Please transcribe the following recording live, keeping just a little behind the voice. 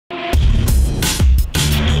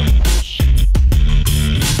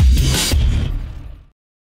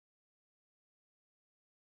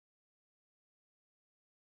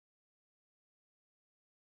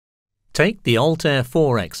Take the Altair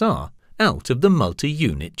 4XR out of the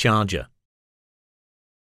multi-unit charger.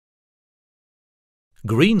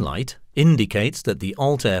 Green light indicates that the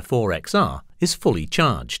Altair 4XR is fully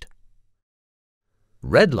charged.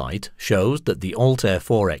 Red light shows that the Altair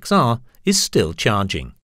 4XR is still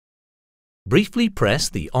charging. Briefly press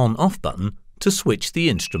the on-off button to switch the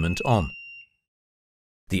instrument on.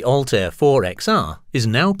 The Altair 4XR is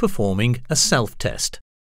now performing a self-test.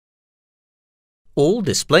 All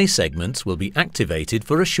display segments will be activated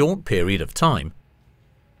for a short period of time,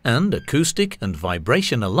 and acoustic and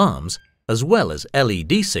vibration alarms as well as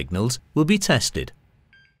LED signals will be tested.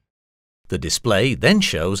 The display then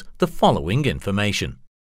shows the following information: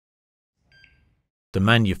 the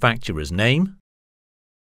manufacturer's name,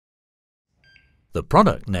 the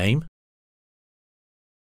product name,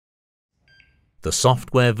 the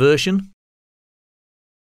software version,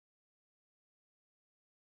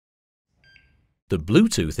 the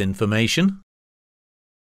Bluetooth information,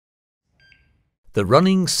 the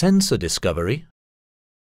running sensor discovery,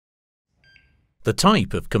 the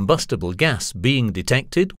type of combustible gas being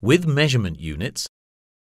detected with measurement units,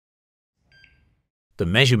 the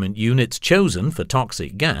measurement units chosen for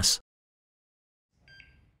toxic gas,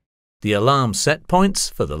 the alarm set points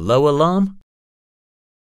for the low alarm,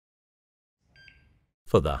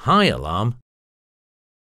 for the high alarm,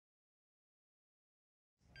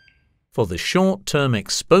 for the short-term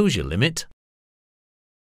exposure limit,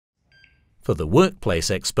 for the workplace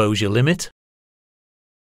exposure limit,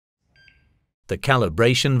 the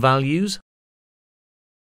calibration values,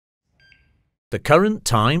 the current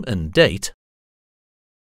time and date,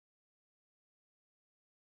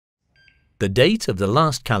 the date of the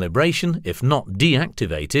last calibration if not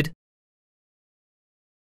deactivated,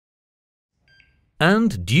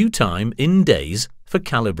 and due time in days for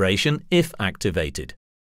calibration if activated.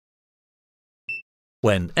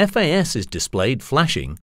 When FAS is displayed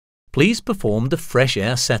flashing, please perform the fresh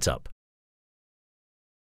air setup.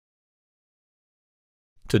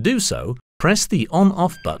 To do so, press the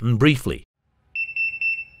on-off button briefly.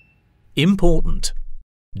 Important: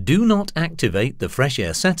 do not activate the fresh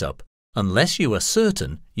air setup unless you are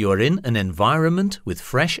certain you are in an environment with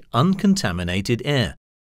fresh, uncontaminated air.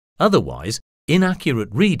 Otherwise, inaccurate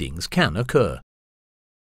readings can occur.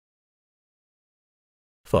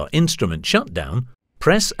 For instrument shutdown,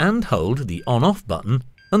 press and hold the on-off button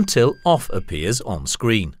until off appears on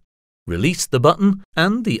screen. Release the button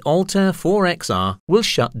and the Altair 4XR will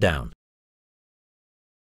shut down.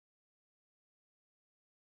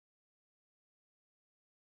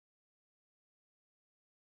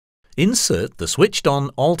 Insert the switched-on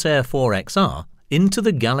Altair 4XR into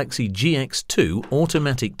the Galaxy GX2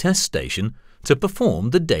 automatic test station to perform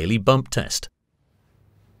the daily bump test.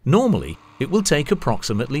 Normally, it will take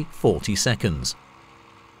approximately 40 seconds.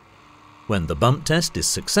 When the bump test is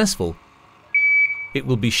successful, it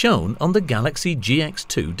will be shown on the Galaxy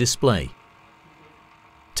GX2 display.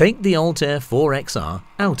 Take the Altair 4XR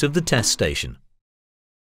out of the test station.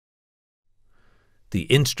 The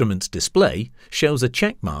instrument's display shows a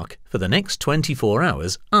check mark for the next 24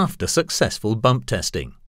 hours after successful bump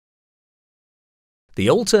testing. The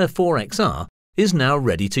Altair 4XR is now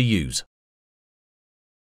ready to use.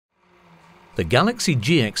 The Galaxy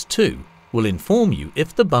GX2 will inform you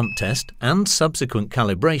if the bump test and subsequent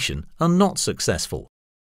calibration are not successful.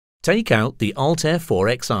 Take out the Altair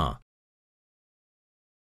 4XR.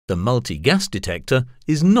 The multi-gas detector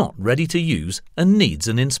is not ready to use and needs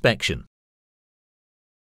an inspection.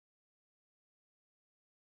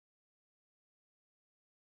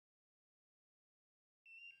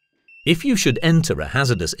 If you should enter a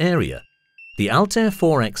hazardous area, the Altair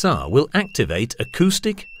 4XR will activate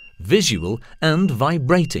acoustic, visual and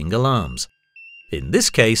vibrating alarms. In this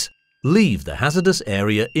case, leave the hazardous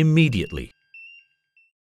area immediately.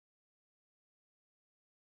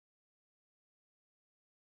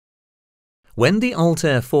 When the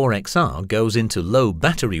Altair 4XR goes into low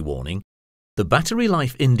battery warning, the battery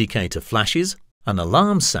life indicator flashes, an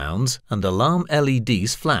alarm sounds and alarm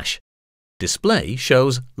LEDs flash. Display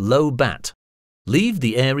shows low bat. Leave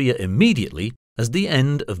the area immediately as the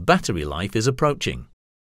end of battery life is approaching.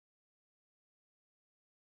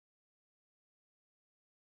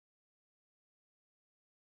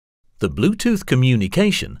 The Bluetooth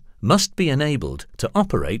communication must be enabled to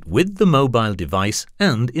operate with the mobile device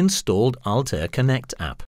and installed Altair Connect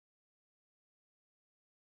app.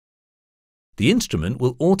 The instrument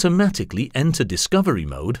will automatically enter discovery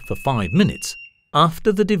mode for 5 minutes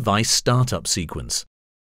after the device startup sequence.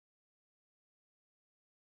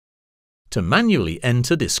 To manually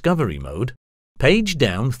enter discovery mode, page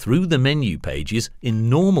down through the menu pages in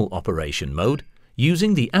normal operation mode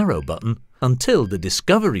using the arrow button until the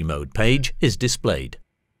Discovery Mode page is displayed.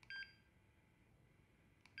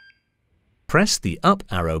 Press the up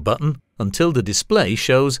arrow button until the display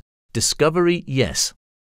shows Discovery Yes.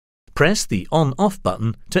 Press the On/Off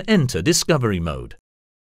button to enter Discovery Mode.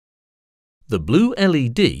 The blue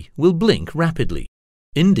LED will blink rapidly,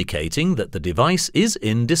 indicating that the device is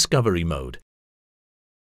in Discovery Mode.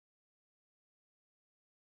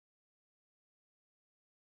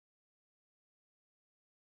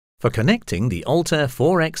 For connecting the Altair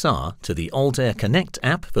 4XR to the Altair Connect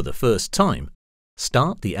app for the first time,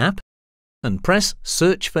 start the app and press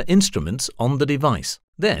Search for Instruments on the device.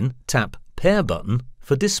 Then tap Pair button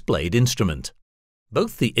for displayed instrument.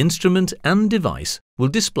 Both the instrument and device will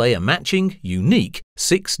display a matching, unique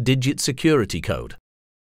 6-digit security code.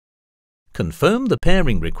 Confirm the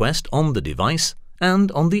pairing request on the device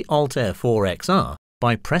and on the Altair 4XR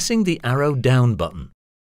by pressing the arrow down button.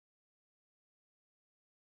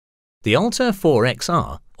 The Altair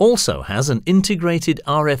 4XR also has an integrated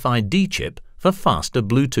RFID chip for faster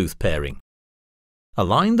Bluetooth pairing.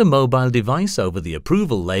 Align the mobile device over the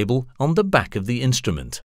approval label on the back of the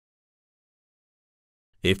instrument.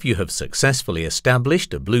 If you have successfully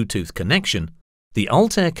established a Bluetooth connection, the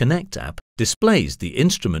Altair Connect app displays the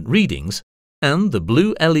instrument readings and the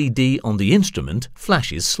blue LED on the instrument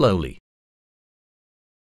flashes slowly.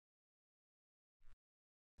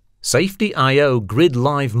 Safety I/O Grid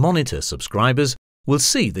Live Monitor subscribers will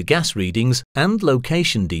see the gas readings and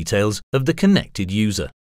location details of the connected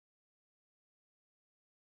user.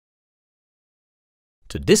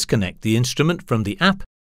 To disconnect the instrument from the app,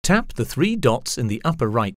 tap the 3 dots in the upper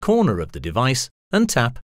right corner of the device and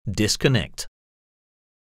tap Disconnect.